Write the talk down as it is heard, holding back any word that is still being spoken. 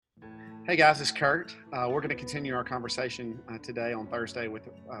Hey guys, it's Kurt. We're going to continue our conversation today on Thursday with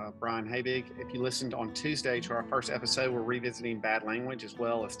Brian Habig. If you listened on Tuesday to our first episode, we're revisiting bad language as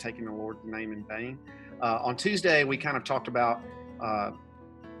well as taking the Lord's name in vain. On Tuesday, we kind of talked about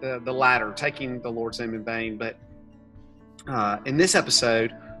the latter, taking the Lord's name in vain. But in this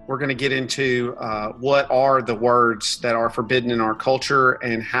episode, we're going to get into what are the words that are forbidden in our culture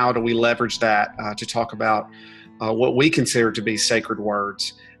and how do we leverage that to talk about what we consider to be sacred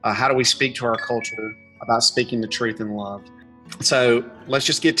words. How do we speak to our culture about speaking the truth in love? So let's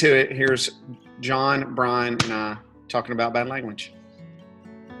just get to it. Here's John, Brian, and I talking about bad language.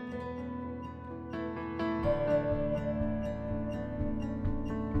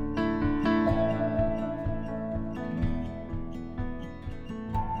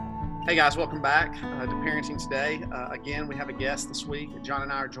 Hey guys, welcome back to Parenting Today. Again, we have a guest this week. John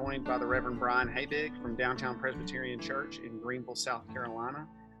and I are joined by the Reverend Brian Habig from Downtown Presbyterian Church in Greenville, South Carolina.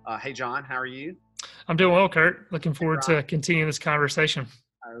 Hey John, how are you? I'm doing well, Kurt. Looking forward to continuing this conversation.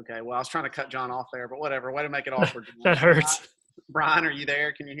 Okay, well, I was trying to cut John off there, but whatever. Way to make it awkward. That hurts. Brian, are you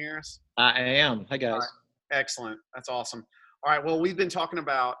there? Can you hear us? I am. Hi guys. Right. Excellent. That's awesome. All right. Well, we've been talking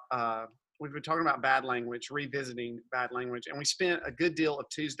about bad language, revisiting bad language, and we spent a good deal of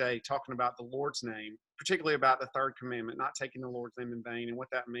Tuesday talking about the Lord's name, particularly about the third commandment, not taking the Lord's name in vain, and what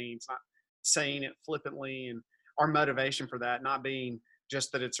that means, not saying it flippantly, and our motivation for that not being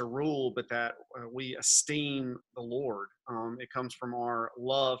just that it's a rule, but that we esteem the Lord. It comes from our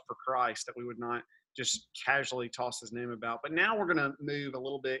love for Christ, that we would not just casually toss his name about. But now we're going to move a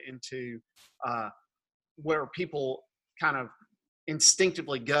little bit into where people kind of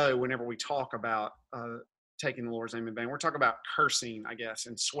instinctively go whenever we talk about taking the Lord's name in vain. We're talking about cursing, I guess,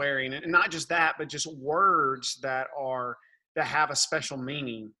 and swearing, and not just that, but just words that have a special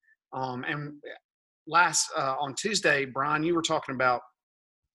meaning. And on Tuesday, Brian, you were talking about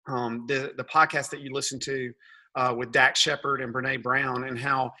the podcast that you listened to with Dax Shepard and Brene Brown, and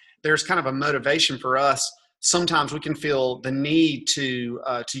how there's kind of a motivation for us. Sometimes we can feel the need to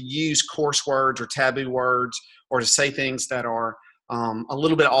use coarse words or taboo words, or to say things that are a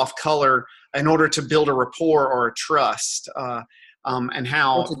little bit off color in order to build a rapport or a trust, and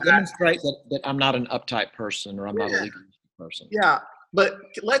how to demonstrate that I'm not an uptight person, or I'm not a legalistic person. Yeah. But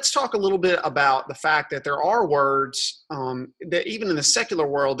let's talk a little bit about the fact that there are words that even in the secular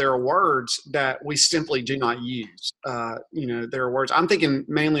world, there are words that we simply do not use. There are words, I'm thinking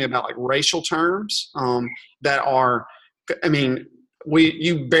mainly about like racial terms that are,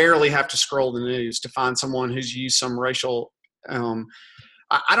 you barely have to scroll the news to find someone who's used some racial,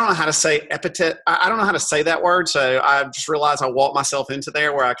 I don't know how to say epithet. I don't know how to say that word. So I just realized I walked myself into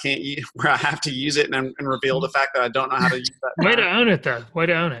there where where I have to use it and reveal the fact that I don't know how to use that. Way to own it, though. Way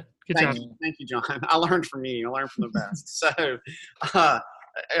to own it. Good job. Thank you, John. I learned from you. I learned from the best. So,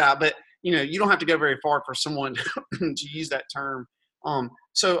 but you don't have to go very far for someone to use that term.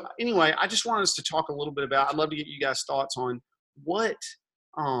 So anyway, I just wanted us to talk a little bit about, I'd love to get you guys' thoughts on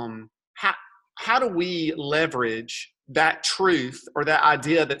how do we leverage that truth or that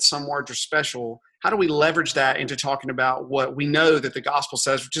idea that some words are special? How do we leverage that into talking about what we know that the gospel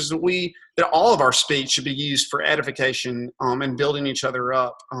says, which is that all of our speech should be used for edification and building each other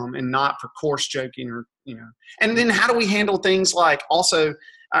up, and not for coarse joking And then how do we handle things like, also,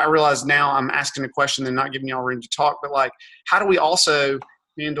 I realize now I'm asking a question and not giving y'all room to talk, but like, how do we also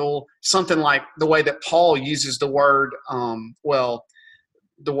handle something like the way that Paul uses the word,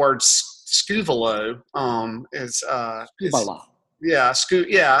 the word scuvolo is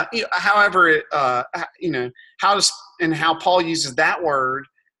however how Paul uses that word,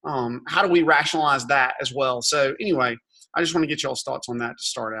 how do we rationalize that as well? So anyway, I just want to get y'all's thoughts on that to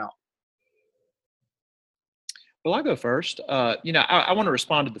start out. Well, I'll go first. I want to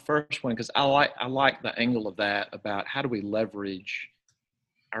respond to the first one because I like the angle of that, about how do we leverage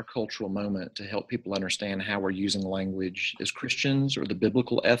our cultural moment to help people understand how we're using language as Christians, or the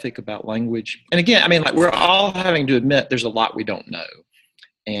biblical ethic about language. And again, we're all having to admit there's a lot we don't know.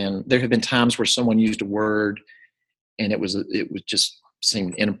 And there have been times where someone used a word and it was just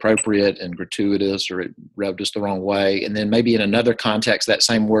seemed inappropriate and gratuitous, or it rubbed us the wrong way. And then maybe in another context, that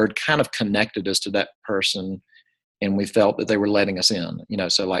same word kind of connected us to that person and we felt that they were letting us in,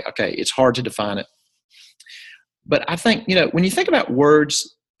 so like, okay, it's hard to define it. But I think, when you think about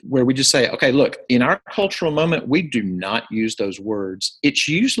words where we just say, okay, look, in our cultural moment, we do not use those words. It's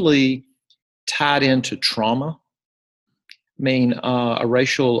usually tied into trauma. A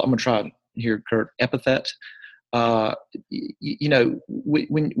racial, I'm going to try here, Kurt, epithet. When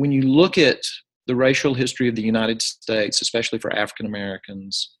you look at the racial history of the United States, especially for African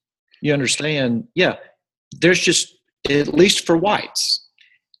Americans, you understand, there's just, at least for whites,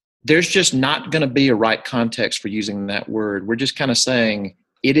 there's just not going to be a right context for using that word. We're just kind of saying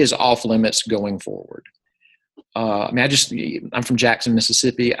it is off limits going forward. I'm from Jackson,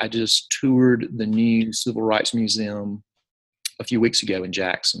 Mississippi. I just toured the new Civil Rights Museum a few weeks ago in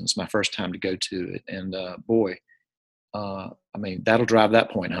Jackson. It's my first time to go to it. And that'll drive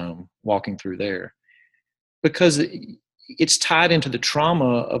that point home, walking through there. Because it's tied into the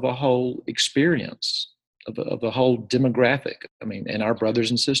trauma of a whole experience, of a whole demographic. And our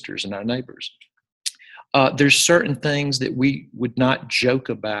brothers and sisters and our neighbors. There's certain things that we would not joke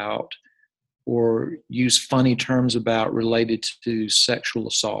about or use funny terms about related to sexual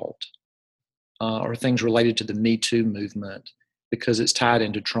assault or things related to the Me Too movement, because it's tied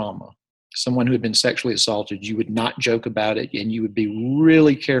into trauma. Someone who had been sexually assaulted, you would not joke about it, and you would be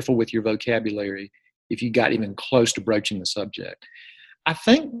really careful with your vocabulary if you got even close to broaching the subject. I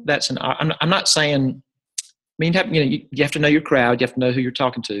think that's I'm not saying, you have to know your crowd, you have to know who you're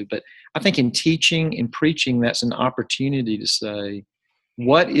talking to, but I think in teaching and preaching, that's an opportunity to say,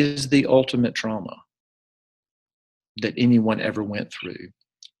 what is the ultimate trauma that anyone ever went through?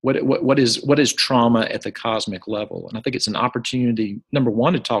 What is trauma at the cosmic level? And I think it's an opportunity, number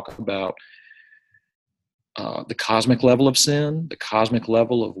one, to talk about the cosmic level of sin, the cosmic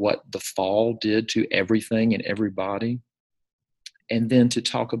level of what the fall did to everything and everybody, and then to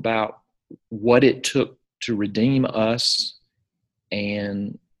talk about what it took to redeem us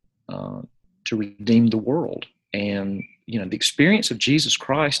and to redeem the world. And, the experience of Jesus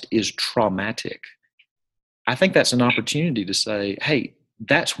Christ is traumatic. I think that's an opportunity to say, hey,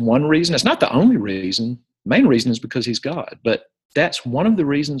 that's one reason. It's not the only reason. Main reason is because he's God. But that's one of the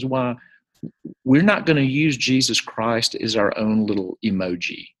reasons why we're not going to use Jesus Christ as our own little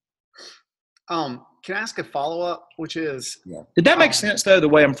emoji. Can I ask a follow-up, which is... Yeah. Did that make sense, though, the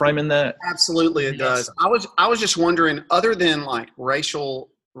way I'm framing that? Absolutely, it does. I was just wondering, other than like racial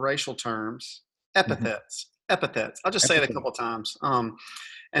terms, epithets. I'll just say it a couple of times. And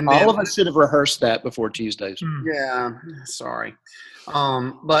then, all of us should have rehearsed that before Tuesdays. Yeah, sorry.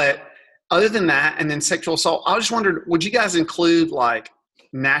 But other than that, and then sexual assault, I just wondered, would you guys include like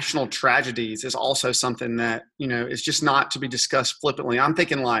national tragedies as also something that, is just not to be discussed flippantly? I'm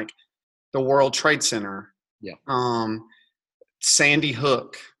thinking like the World Trade Center, Sandy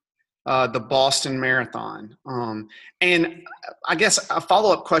Hook, the Boston Marathon. And I guess a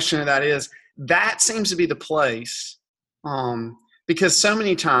follow-up question to that is, that seems to be the place, because so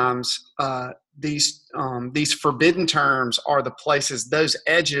many times these forbidden terms are the places, those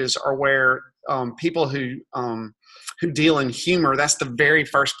edges are where people who deal in humor, that's the very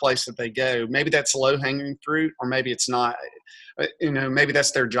first place that they go. Maybe that's low-hanging fruit, or maybe it's not. Maybe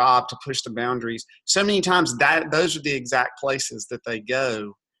that's their job to push the boundaries. So many times those are the exact places that they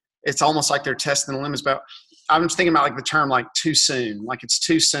go. It's almost like they're testing the limits. But I'm just thinking about like the term like too soon, like it's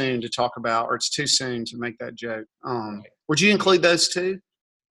too soon to talk about, or it's too soon to make that joke. Would you include those too?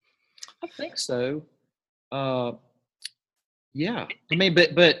 I think so. Yeah.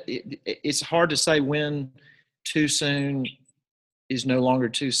 But it's hard to say when too soon is no longer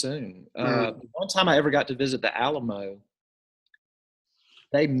too soon. One time I ever got to visit the Alamo,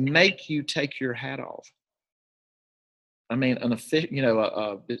 they make you take your hat off. It's kind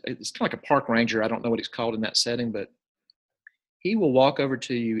of like a park ranger. I don't know what he's called in that setting, but he will walk over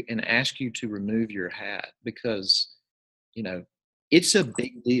to you and ask you to remove your hat because, it's a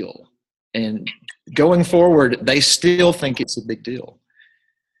big deal. And going forward, they still think it's a big deal.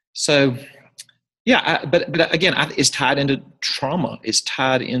 So, yeah, but again, it's tied into trauma. It's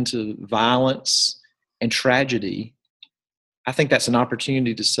tied into violence and tragedy. I think that's an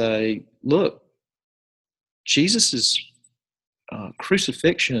opportunity to say, look, Jesus's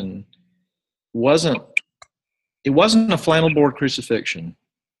crucifixion wasn't a flannel board crucifixion.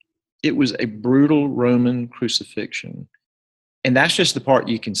 It was a brutal Roman crucifixion. And that's just the part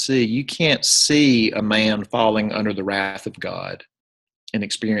you can see. You can't see a man falling under the wrath of God and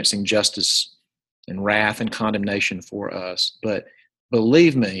experiencing justice and wrath and condemnation for us. But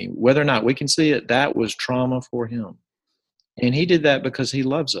believe me, whether or not we can see it, that was trauma for him. And he did that because he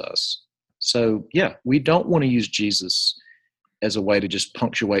loves us. So, yeah, we don't want to use Jesus as a way to just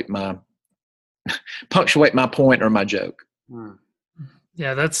punctuate my point or my joke.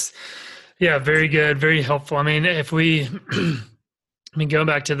 Yeah, that's very good, very helpful. If we going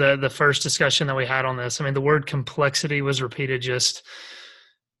back to the first discussion that we had on this, the word complexity was repeated just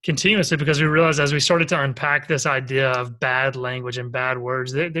continuously because we realized as we started to unpack this idea of bad language and bad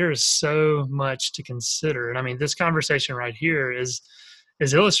words, there is so much to consider. And this conversation right here is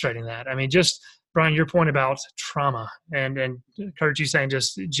illustrating that. Just Brian, your point about trauma and Kurt, you saying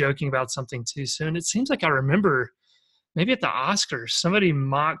just joking about something too soon. It seems like I remember maybe at the Oscars, somebody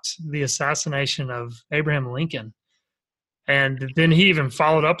mocked the assassination of Abraham Lincoln. And then he even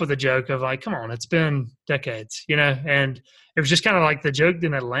followed up with a joke of like, come on, it's been decades, and it was just kind of like the joke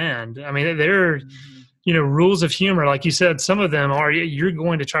didn't land. I mean, there are, rules of humor. Like you said, some of them are, you're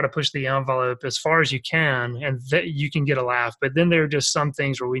going to try to push the envelope as far as you can and that you can get a laugh. But then there are just some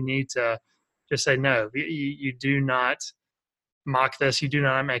things where we need to just say, no, you do not mock this. You do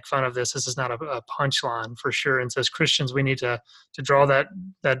not make fun of this. This is not a punchline for sure. And so as Christians, we need to draw that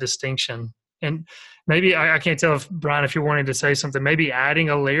distinction. And maybe I can't tell if Brian, if you're wanting to say something, maybe adding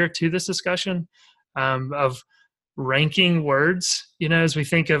a layer to this discussion of ranking words, as we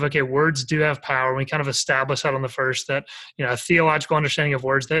think of, okay, words do have power. We kind of establish that on the first, that, a theological understanding of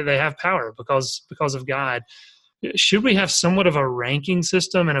words, they have power because of God. Should we have somewhat of a ranking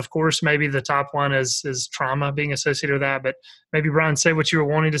system? And of course, maybe the top one is trauma being associated with that. But maybe Brian, say what you were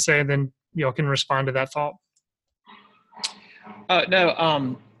wanting to say, and then y'all can respond to that thought.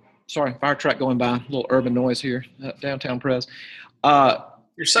 No. Sorry, fire truck going by. A little urban noise here, downtown Pres.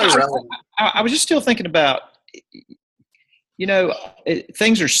 You're so relevant. I was just still thinking about,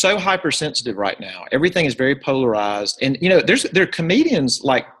 things are so hypersensitive right now. Everything is very polarized, and there are comedians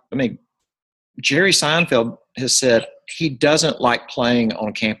like, Jerry Seinfeld has said he doesn't like playing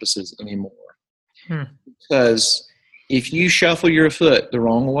on campuses anymore because if you shuffle your foot the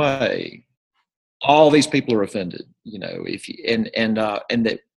wrong way, all these people are offended. And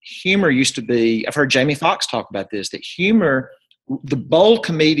that. Humor used to be, I've heard Jamie Foxx talk about this, that humor, the bold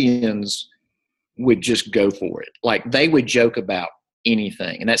comedians would just go for it. Like they would joke about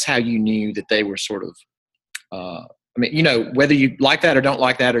anything. And that's how you knew that they were sort of, whether you like that or don't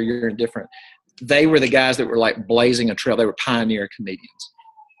like that or you're indifferent, they were the guys that were like blazing a trail. They were pioneer comedians.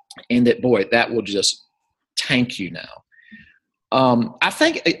 And that will just tank you now. I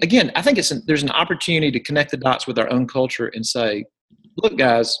think there's an opportunity to connect the dots with our own culture and say, look,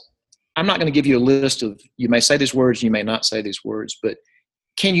 guys, I'm not going to give you a list of, you may say these words, you may not say these words, but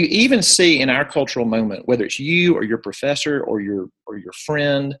can you even see in our cultural moment, whether it's you or your professor or your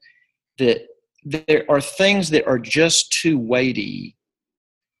friend, that there are things that are just too weighty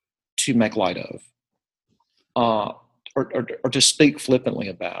to make light of, or to speak flippantly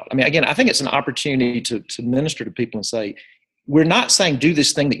about? Again, I think it's an opportunity to minister to people and say, we're not saying do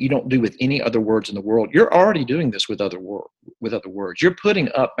this thing that you don't do with any other words in the world. You're already doing this with other words. You're putting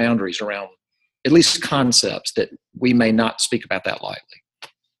up boundaries around at least concepts that we may not speak about that lightly.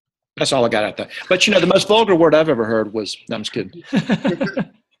 That's all I got out there. But the most vulgar word I've ever heard was, no, I'm just kidding.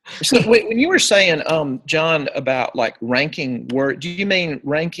 So when you were saying, John, about like ranking word, do you mean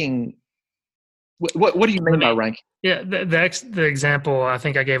ranking? What do you mean by ranking? Yeah, the example I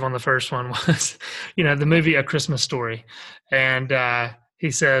think I gave on the first one was, the movie A Christmas Story. And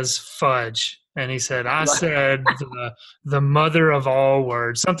he says fudge. And he said, I said the mother of all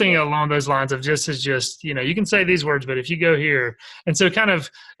words, something along those lines of just, you can say these words, but if you go here. And so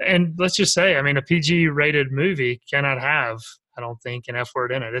and let's just say, a PG rated movie cannot have, I don't think, an F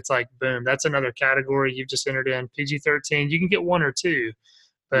word in it. It's like, boom, that's another category you've just entered in. PG-13, you can get one or two.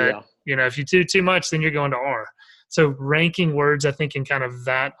 But, if you do too much, then you're going to R. So ranking words, I think, in kind of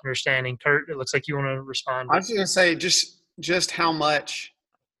that understanding. Kurt, it looks like you want to respond. I was going to say just how much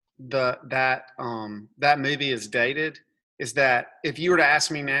that movie is dated is that if you were to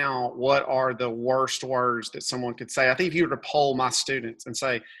ask me now, what are the worst words that someone could say? I think if you were to poll my students and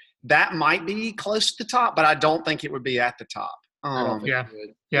say that might be close to the top, but I don't think it would be at the top. I don't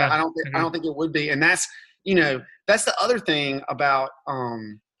think it would be. And that's, that's the other thing about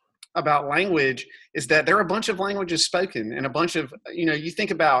language is that there are a bunch of languages spoken and a bunch of, you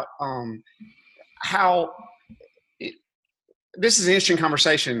think about how this is an interesting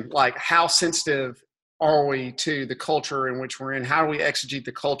conversation, like how sensitive are we to the culture in which we're in? How do we exegete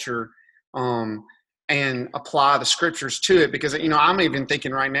the culture and apply the scriptures to it? Because, I'm even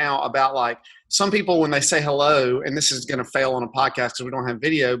thinking right now about like some people when they say hello, and this is going to fail on a podcast because we don't have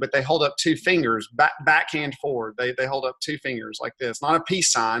video, but they hold up two fingers, backhand forward. They hold up two fingers like this, not a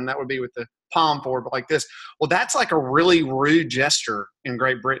peace sign. That would be with the palm forward, but like this. Well, that's like a really rude gesture in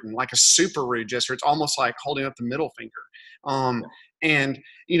Great Britain, like a super rude gesture. It's almost like holding up the middle finger. And,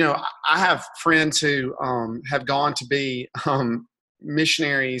 I have friends who have gone to be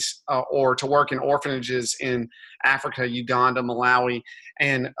missionaries or to work in orphanages in Africa, Uganda, Malawi.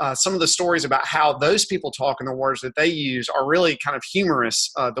 And some of the stories about how those people talk and the words that they use are really kind of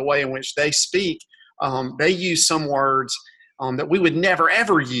humorous, the way in which they speak. They use some words that we would never,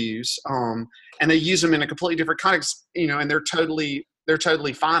 ever use. And they use them in a completely different context, and they're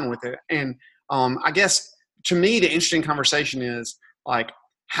totally fine with it. And I guess to me, the interesting conversation is like,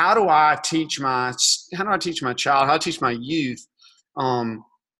 how do I teach my child, how do I teach my youth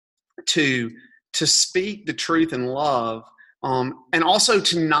to speak the truth in love, and also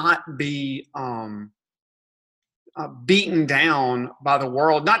to not be beaten down by the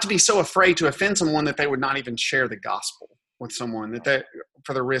world, not to be so afraid to offend someone that they would not even share the gospel with someone, that they,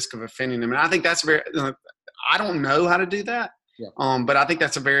 for the risk of offending them. And I think that's very, I don't know how to do that. Yeah. But I think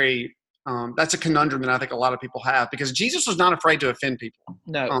that's that's a conundrum that I think a lot of people have, because Jesus was not afraid to offend people.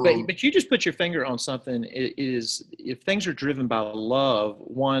 No, but you just put your finger on something. It is, if things are driven by love,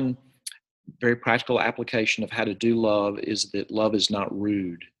 one very practical application of how to do love is that love is not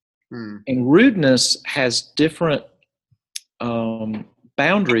rude. And rudeness has different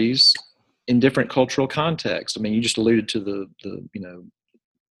boundaries in different cultural contexts. I mean, you just alluded to the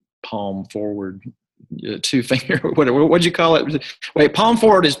palm forward, two finger, what'd you call it? Wait, palm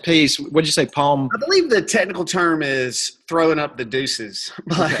forward is peace. What'd you say, palm? I believe the technical term is throwing up the deuces,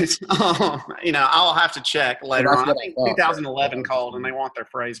 but okay. I'll have to check later on. I think 2011 called and they want their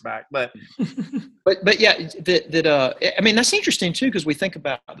phrase back, but yeah, I mean, that's interesting too, because we think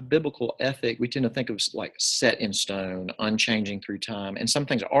about the biblical ethic. We tend to think of like set in stone, unchanging through time, and some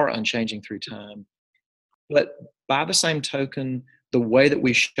things are unchanging through time. But by the same token, the way that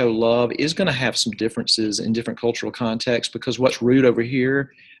we show love is going to have some differences in different cultural contexts, because what's rude over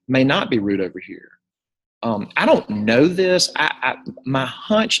here may not be rude over here. I don't know this. My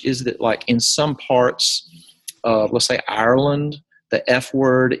hunch is that, like, in some parts of, let's say, Ireland, the F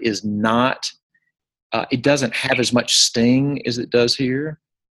word is not, it doesn't have as much sting as it does here.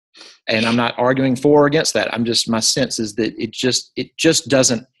 And I'm not arguing for or against that. My sense is that it just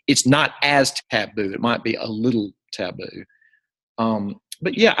doesn't, it's not as taboo. It might be a little taboo.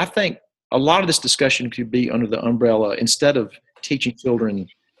 But yeah, I think a lot of this discussion could be under the umbrella, instead of teaching children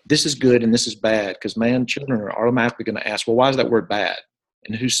this is good and this is bad, because children are automatically going to ask, well, why is that word bad?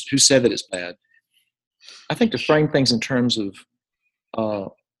 And who said that it's bad? I think to frame things in terms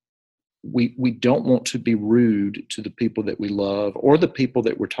of we don't want to be rude to the people that we love or the people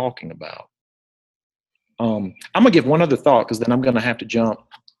that we're talking about. I'm going to give one other thought, because then I'm going to have to jump.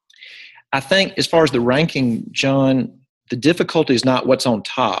 I think as far as the ranking, John, the difficulty is not what's on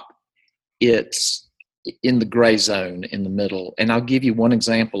top. It's in the gray zone in the middle. And I'll give you one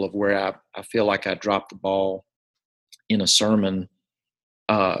example of where I feel like I dropped the ball in a sermon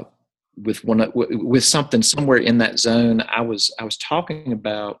with something somewhere in that zone. I was talking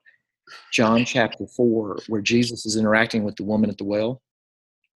about John chapter 4, where Jesus is interacting with the woman at the well.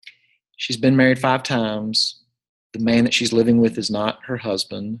 She's been married 5 times. The man that she's living with is not her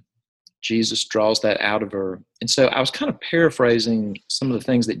husband. Jesus draws that out of her. And so I was kind of paraphrasing some of the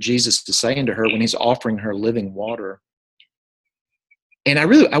things that Jesus is saying to her when he's offering her living water. And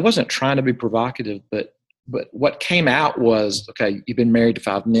I wasn't trying to be provocative, but what came out was, okay, you've been married to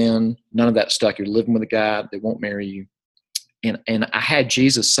 5 men. None of that stuck. You're living with a guy. They won't marry you. And I had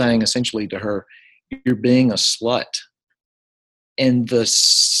Jesus saying essentially to her, you're being a slut. And the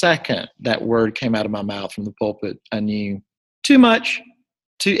second that word came out of my mouth from the pulpit, I knew too much.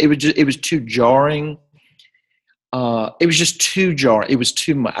 It was too jarring. It was just too jarring. It was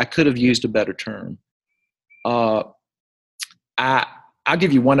too much. I could have used a better term. I'll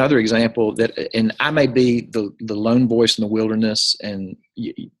give you one other example and I may be the lone voice in the wilderness, and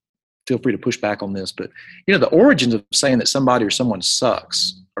feel free to push back on this, but the origins of saying that somebody or someone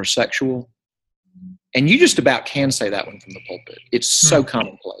sucks are sexual, and you just about can say that one from the pulpit. It's so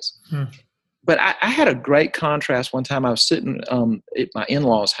commonplace. But I had a great contrast one time. I was sitting at my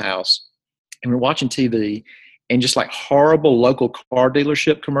in-laws' house, and we were watching TV, and just like horrible local car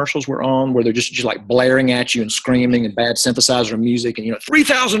dealership commercials were on, where they're just like blaring at you and screaming and bad synthesizer music and,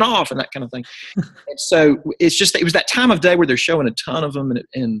 $3,000 off and that kind of thing. And so it was that time of day where they're showing a ton of them.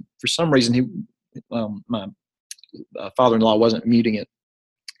 And for some reason, my father-in-law wasn't muting it.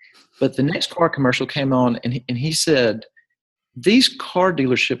 But the next car commercial came on, and he said, these car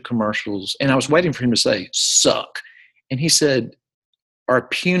dealership commercials, and I was waiting for him to say, suck. And he said, are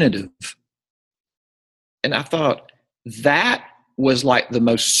punitive. And I thought, that was like the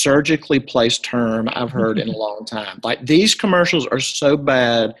most surgically placed term I've heard in a long time. Like, these commercials are so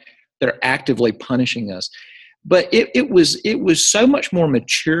bad, they're actively punishing us. But it was so much more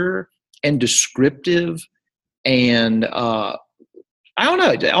mature and descriptive and, I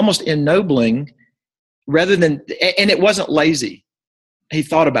don't know, almost ennobling, rather than, and it wasn't lazy. He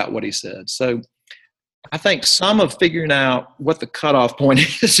thought about what he said. So I think some of figuring out what the cutoff point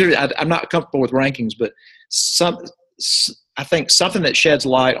is, I'm not comfortable with rankings, but I think something that sheds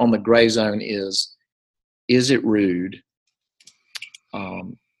light on the gray zone is it rude?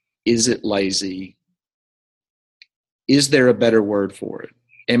 Is it lazy? Is there a better word for it?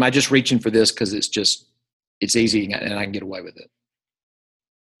 Am I just reaching for this because it's easy and I can get away with it?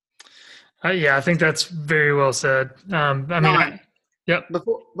 Yeah, I think that's very well said. Yep.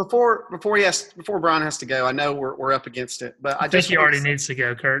 Before Brian has to go, I know we're up against it, but I think he already needs to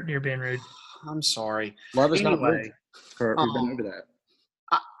go, Kurt. You're being rude. I'm sorry. Love is not rude, Kurt. We've been over that.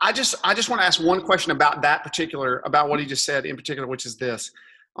 I just want to ask one question about what he just said in particular, which is this.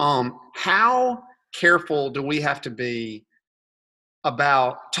 How careful do we have to be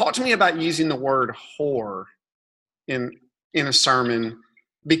talk to me about using the word whore in a sermon,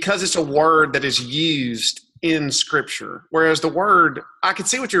 because it's a word that is used in Scripture. Whereas the word, I could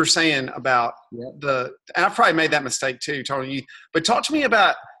see what you were saying about and I probably made that mistake too, Tony. But talk to me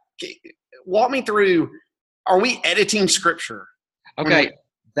about, walk me through, are we editing Scripture? Okay,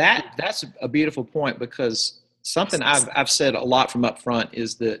 that's a beautiful point, because something I've said a lot from up front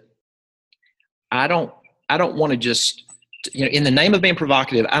is that I don't want to just, in the name of being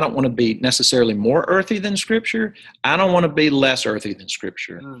provocative, I don't want to be necessarily more earthy than Scripture. I don't want to be less earthy than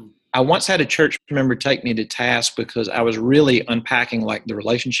Scripture. I once had a church member take me to task because I was really unpacking like the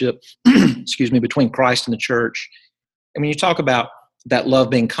relationship, between Christ and the church. And when you talk about that love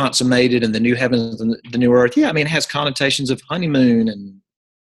being consummated and the new heavens and the new earth, it has connotations of honeymoon and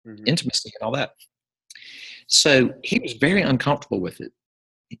intimacy and all that. So he was very uncomfortable with it.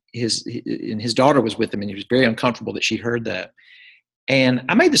 His daughter was with him, and he was very uncomfortable that she heard that. And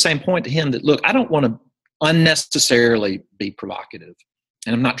I made the same point to him that, look, I don't want to unnecessarily be provocative,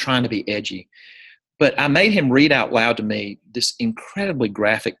 and I'm not trying to be edgy, but I made him read out loud to me this incredibly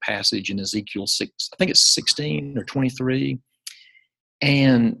graphic passage in Ezekiel 6, I think it's 16 or 23.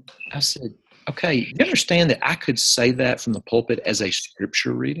 And I said, okay, you understand that I could say that from the pulpit as a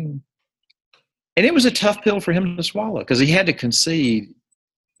Scripture reading? And it was a tough pill for him to swallow, because he had to concede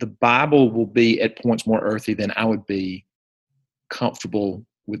the Bible will be at points more earthy than I would be comfortable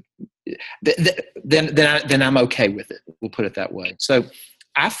with. Then I'm okay with it. We'll put it that way. So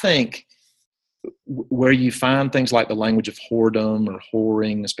I think where you find things like the language of whoredom or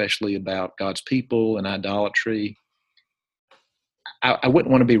whoring, especially about God's people and idolatry, I wouldn't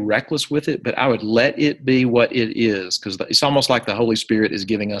want to be reckless with it, but I would let it be what it is, because it's almost like the Holy Spirit is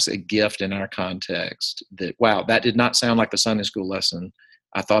giving us a gift in our context that, wow, that did not sound like the Sunday school lesson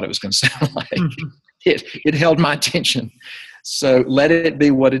I thought it was going to sound like. It held my attention. So let it be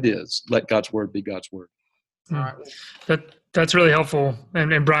what it is. Let God's word be God's word. All right. That's really helpful.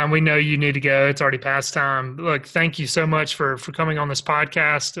 And Brian, we know you need to go. It's already past time. Look, thank you so much for coming on this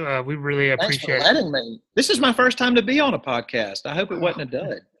podcast. We really appreciate it. Thanks for letting me. This is my first time to be on a podcast. I hope it wasn't a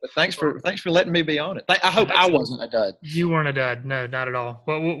dud. But thanks for letting me be on it. I hope I wasn't a dud. You weren't a dud. No, not at all.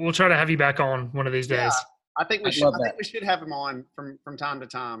 Well, we'll try to have you back on one of these days. I think we should have him on from time to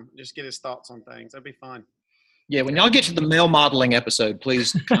time. Just get his thoughts on things. That'd be fun. Yeah, when y'all get to the male modeling episode,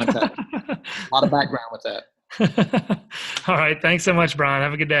 please contact me. A lot of background with that. All right. Thanks so much, Brian.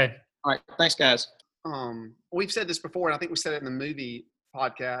 Have a good day. All right. Thanks, guys. We've said this before, and I think we said it in the movie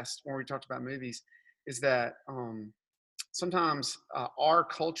podcast when we talked about movies, is that sometimes our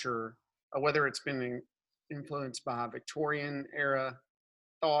culture, whether it's been influenced by Victorian era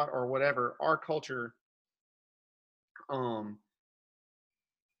thought or whatever, our culture,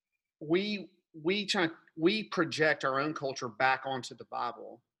 we project our own culture back onto the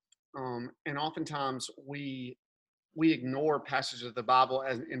Bible, and oftentimes we ignore passages of the Bible,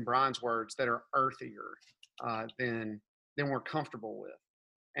 as in Brian's words, that are earthier than we're comfortable with.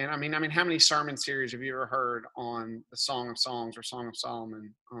 And I mean, how many sermon series have you ever heard on the Song of Songs or Song of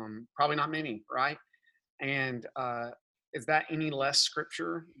Solomon? Probably not many, right? And is that any less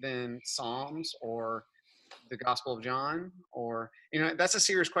scripture than Psalms or the Gospel of John? Or, that's a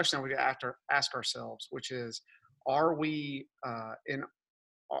serious question that we have to ask ourselves, which is, are we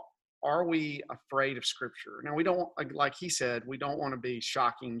afraid of Scripture? Now, we don't, like he said, we don't want to be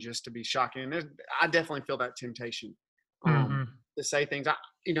shocking just to be shocking. And I definitely feel that temptation to say things.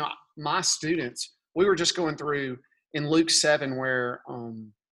 My students, we were just going through in Luke 7 where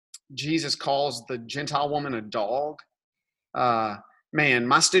Jesus calls the Gentile woman a dog. Man,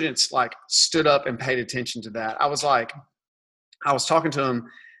 my students stood up and paid attention to that. I was talking to them,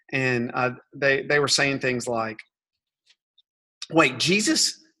 and they were saying things like, wait,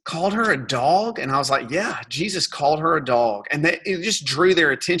 Jesus called her a dog? And I was like, yeah, Jesus called her a dog. And it just drew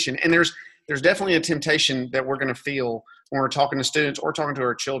their attention. And there's definitely a temptation that we're going to feel when we're talking to students or talking to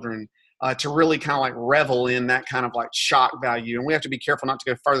our children to really kind of revel in that kind of shock value. And we have to be careful not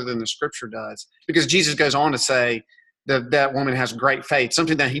to go further than the Scripture does, because Jesus goes on to say that woman has great faith,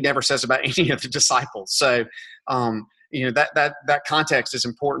 something that he never says about any of the disciples. So, that context is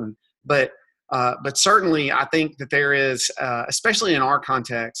important. But But certainly, I think that there is, especially in our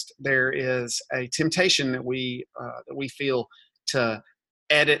context, there is a temptation that we feel to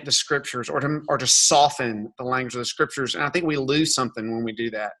edit the scriptures or to soften the language of the scriptures, and I think we lose something when we do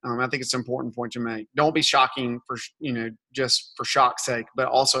that. I think it's an important point to make. Don't be shocking for just for shock's sake, but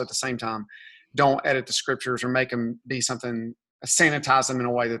also at the same time, don't edit the scriptures or make them be something, sanitize them in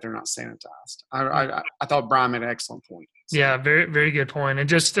a way that they're not sanitized. I thought Brian made an excellent point. So. Yeah, very, very good point. And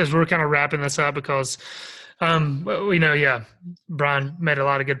just as we're kind of wrapping this up, because we know, Brian made a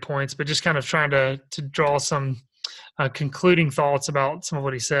lot of good points, but just kind of trying to draw some concluding thoughts about some of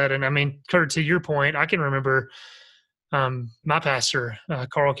what he said. And I mean, Kurt, to your point, I can remember my pastor,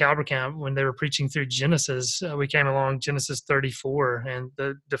 Carl Calverkamp, when they were preaching through Genesis, we came along Genesis 34 and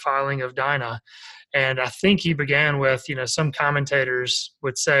the defiling of Dinah. And I think he began with, some commentators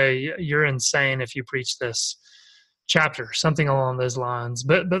would say, you're insane if you preach this chapter, something along those lines.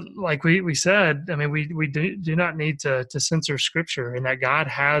 But like we said, I mean, we do not need to censor scripture, and that God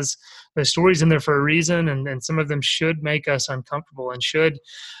has the stories in there for a reason, and some of them should make us uncomfortable and should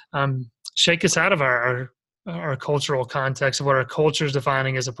shake us out of our cultural context of what our culture is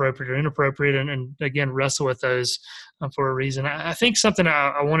defining as appropriate or inappropriate, and again, wrestle with those for a reason. I think something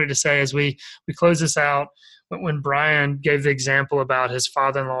I wanted to say as we close this out, when Brian gave the example about his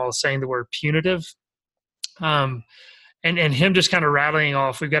father-in-law saying the word punitive, and him just kind of rattling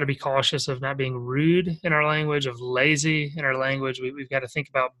off, we've got to be cautious of not being rude in our language, of lazy in our language. We've got to think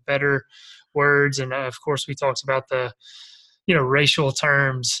about better words. And of course, we talked about the, racial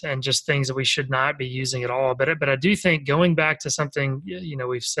terms and just things that we should not be using at all. But I do think going back to something,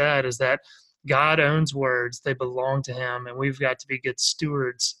 we've said is that God owns words. They belong to him, and we've got to be good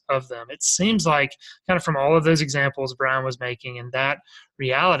stewards of them. It seems like kind of from all of those examples Brian was making and that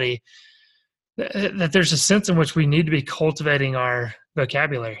reality, that there's a sense in which we need to be cultivating our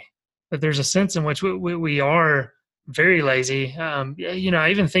vocabulary, that there's a sense in which we are very lazy. I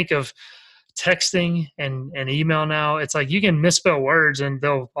even think of texting and email now. It's like you can misspell words and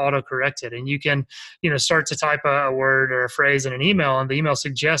they'll autocorrect it. And you can, start to type a word or a phrase in an email, and the email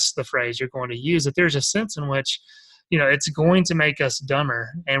suggests the phrase you're going to use. That there's a sense in which, it's going to make us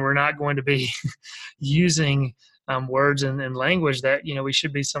dumber, and we're not going to be using words and language that we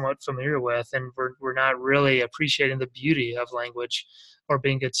should be somewhat familiar with, and we're not really appreciating the beauty of language or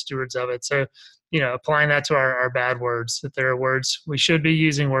being good stewards of it. So, applying that to our bad words, that there are words we should be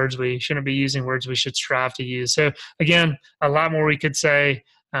using, words we shouldn't be using, words we should strive to use. So again, a lot more we could say.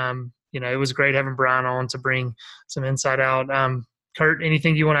 It was great having Brian on to bring some insight out. Kurt,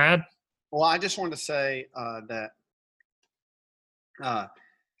 anything you want to add? Well, I just wanted to say that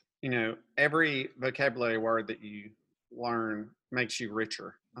every vocabulary word that you learn makes you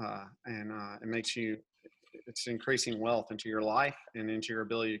richer, and it makes you, it's increasing wealth into your life and into your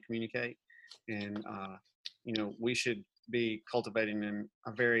ability to communicate. And, we should be cultivating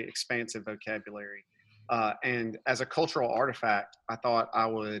a very expansive vocabulary. And as a cultural artifact, I thought I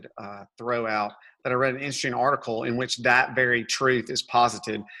would throw out that I read an interesting article in which that very truth is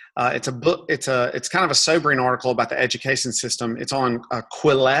posited. It's a book. It's kind of a sobering article about the education system. It's on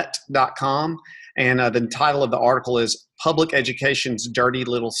Quillette.com, and the title of the article is Public Education's Dirty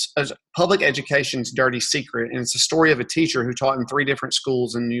Secret. And it's a story of a teacher who taught in 3 different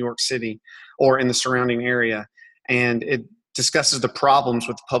schools in New York City or in the surrounding area. And it discusses the problems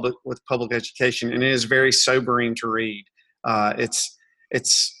with public education, and it is very sobering to read. I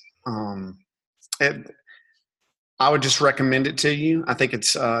would just recommend it to you. I think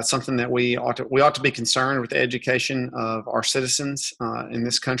it's something that we ought to be concerned with the education of our citizens in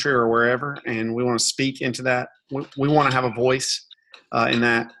this country or wherever, and we want to speak into that. We want to have a voice in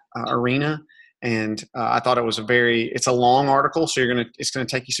that arena. And I thought it's a long article, so it's going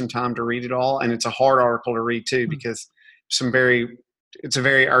to take you some time to read it all, and it's a hard article to read too, because it's a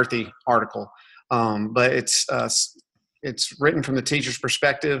very earthy article, but it's written from the teacher's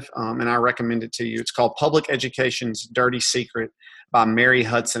perspective, and I recommend it to you. It's called Public Education's Dirty Secret by Mary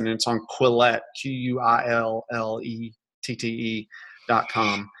Hudson, and it's on Quillette,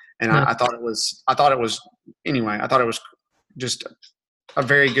 QUILLETTE.com. And I thought it was just a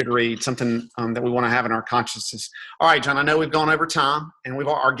very good read, something that we want to have in our consciousness. All right, John, I know we've gone over time, and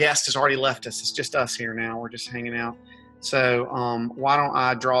our guest has already left us. It's just us here now. We're just hanging out. So why don't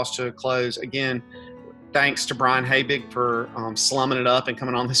I draw us to a close? Again, thanks to Brian Habig for slumming it up and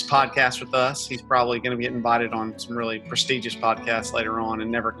coming on this podcast with us. He's probably going to get invited on some really prestigious podcasts later on and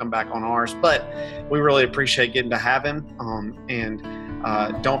never come back on ours. But we really appreciate getting to have him. And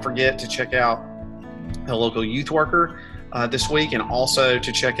don't forget to check out the local youth worker this week, and also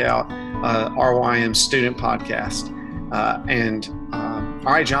to check out RYM Student Podcast. And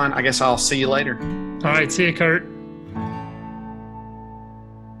All right, John, I guess I'll see you later. All right. See you, Kurt.